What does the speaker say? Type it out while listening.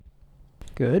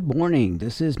Good morning.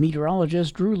 This is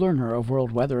meteorologist Drew Lerner of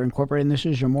World Weather Incorporated. And this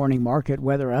is your morning market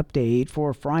weather update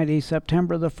for Friday,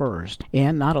 September the 1st.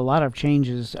 And not a lot of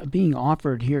changes being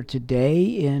offered here today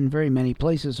in very many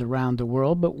places around the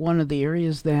world, but one of the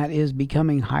areas that is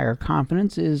becoming higher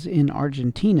confidence is in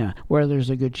Argentina, where there's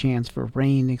a good chance for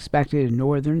rain expected in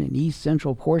northern and east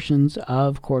central portions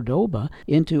of Cordoba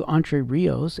into Entre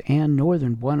Rios and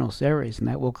northern Buenos Aires, and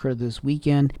that will occur this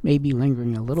weekend, maybe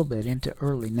lingering a little bit into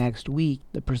early next week.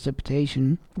 The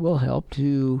precipitation will help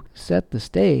to set the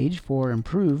stage for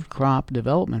improved crop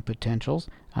development potentials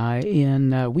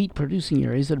in wheat-producing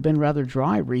areas that have been rather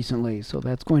dry recently, so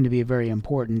that's going to be a very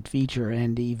important feature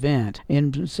and event.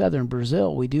 In southern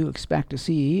Brazil, we do expect to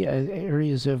see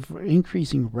areas of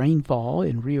increasing rainfall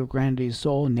in Rio Grande do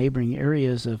Sul and neighboring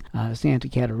areas of Santa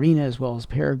Catarina, as well as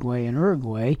Paraguay and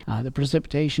Uruguay. The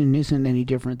precipitation isn't any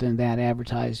different than that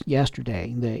advertised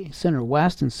yesterday. The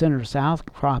center-west and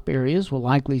center-south crop areas will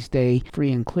likely stay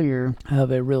free and clear of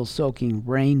a real soaking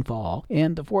rainfall.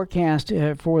 And the forecast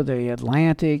for the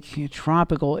Atlantic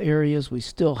tropical areas, we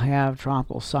still have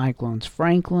tropical cyclones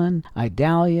Franklin,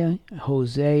 Idalia,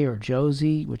 Jose or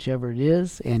Josie, whichever it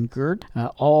is, and Gert.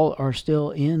 All are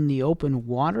still in the open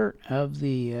water of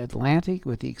the Atlantic,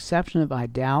 with the exception of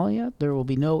Idalia. There will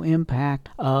be no impact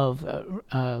of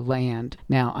land.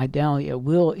 Now, Idalia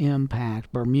will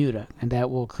impact Bermuda, and that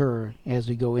will occur as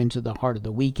we go into the heart of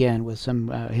the weekend with some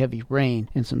heavy rain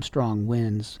and some strong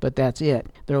winds. But that's it.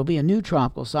 There will be a new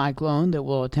tropical cyclone that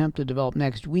will attempt to develop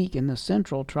next week in the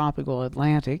central tropical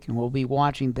Atlantic, and we'll be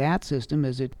watching that system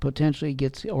as it potentially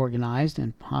gets organized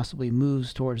and possibly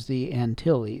moves towards the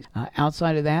Antilles.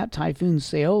 Outside of that, Typhoon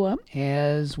Saola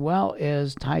as well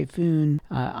as Typhoon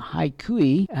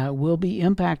Haikui will be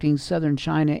impacting southern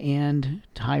China and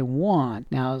Taiwan.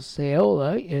 Now,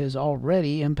 Saola is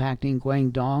already impacting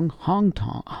Guangdong,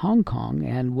 Hong Kong,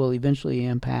 and will eventually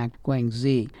impact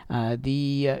Guangxi.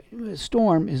 The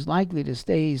storm is likely to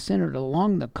stay centered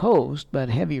along the coast, but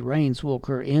heavy rains will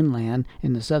occur inland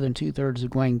in the southern two-thirds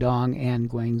of Guangdong and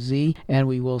Guangxi, and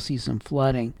we will see some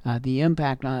flooding. The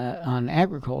impact on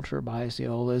agriculture by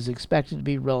Saola is expected to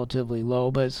be relatively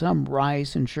low, but some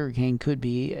rice and sugarcane could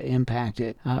be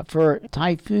impacted. For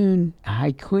Typhoon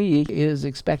Haikui is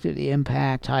expected to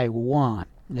impact Taiwan.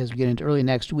 As we get into early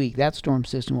next week, that storm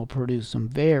system will produce some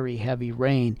very heavy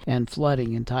rain and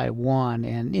flooding in Taiwan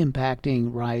and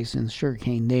impacting rice and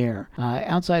sugarcane there.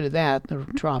 Outside of that, the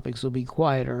tropics will be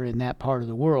quieter in that part of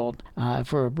the world.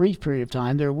 For a brief period of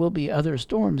time, there will be other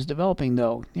storms developing,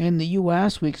 though. In the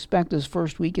U.S., we expect this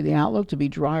first week of the outlook to be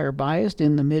drier biased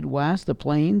in the Midwest, the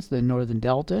Plains, the Northern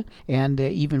Delta, and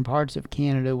even parts of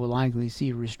Canada will likely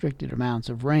see restricted amounts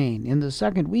of rain. In the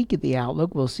second week of the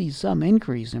outlook, we'll see some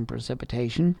increase in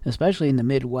precipitation, especially in the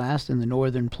Midwest and the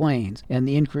Northern Plains. And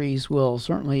the increase will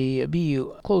certainly be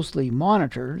closely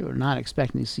monitored. We're not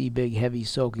expecting to see big, heavy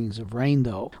soakings of rain,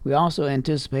 though. We also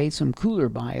anticipate some cooler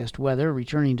biased weather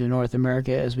returning to North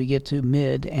America as we get to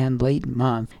mid and late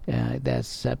month. That's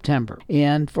September.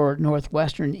 And for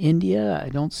Northwestern India, I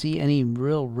don't see any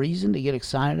real reason to get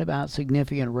excited about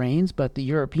significant rains, but the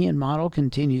European model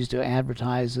continues to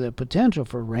advertise the potential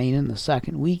for rain in the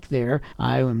second week there.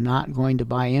 I am not going to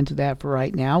buy into that for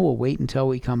right now. We'll wait until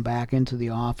we come back into the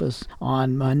office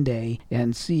on Monday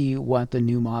and see what the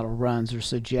new model runs are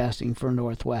suggesting for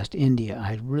Northwest India.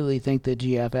 I really think that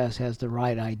GFS has the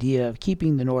right idea of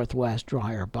keeping the Northwest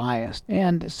drier biased.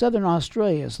 And Southern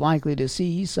Australia is likely to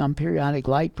see some periodic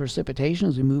light precipitation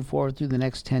as we move forward through the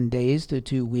next 10 days to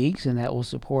 2 weeks, and that will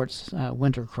support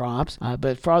winter crops.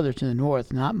 But farther to the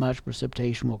north, not much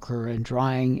precipitation will occur, and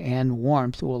drying and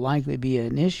warmth will likely be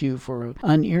an issue for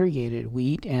unirrigated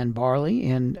wheat and barley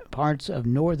in parts of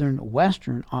northern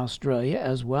Western Australia,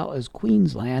 as well as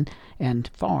Queensland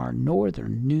and far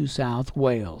northern New South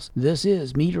Wales. This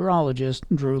is meteorologist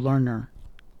Drew Lerner.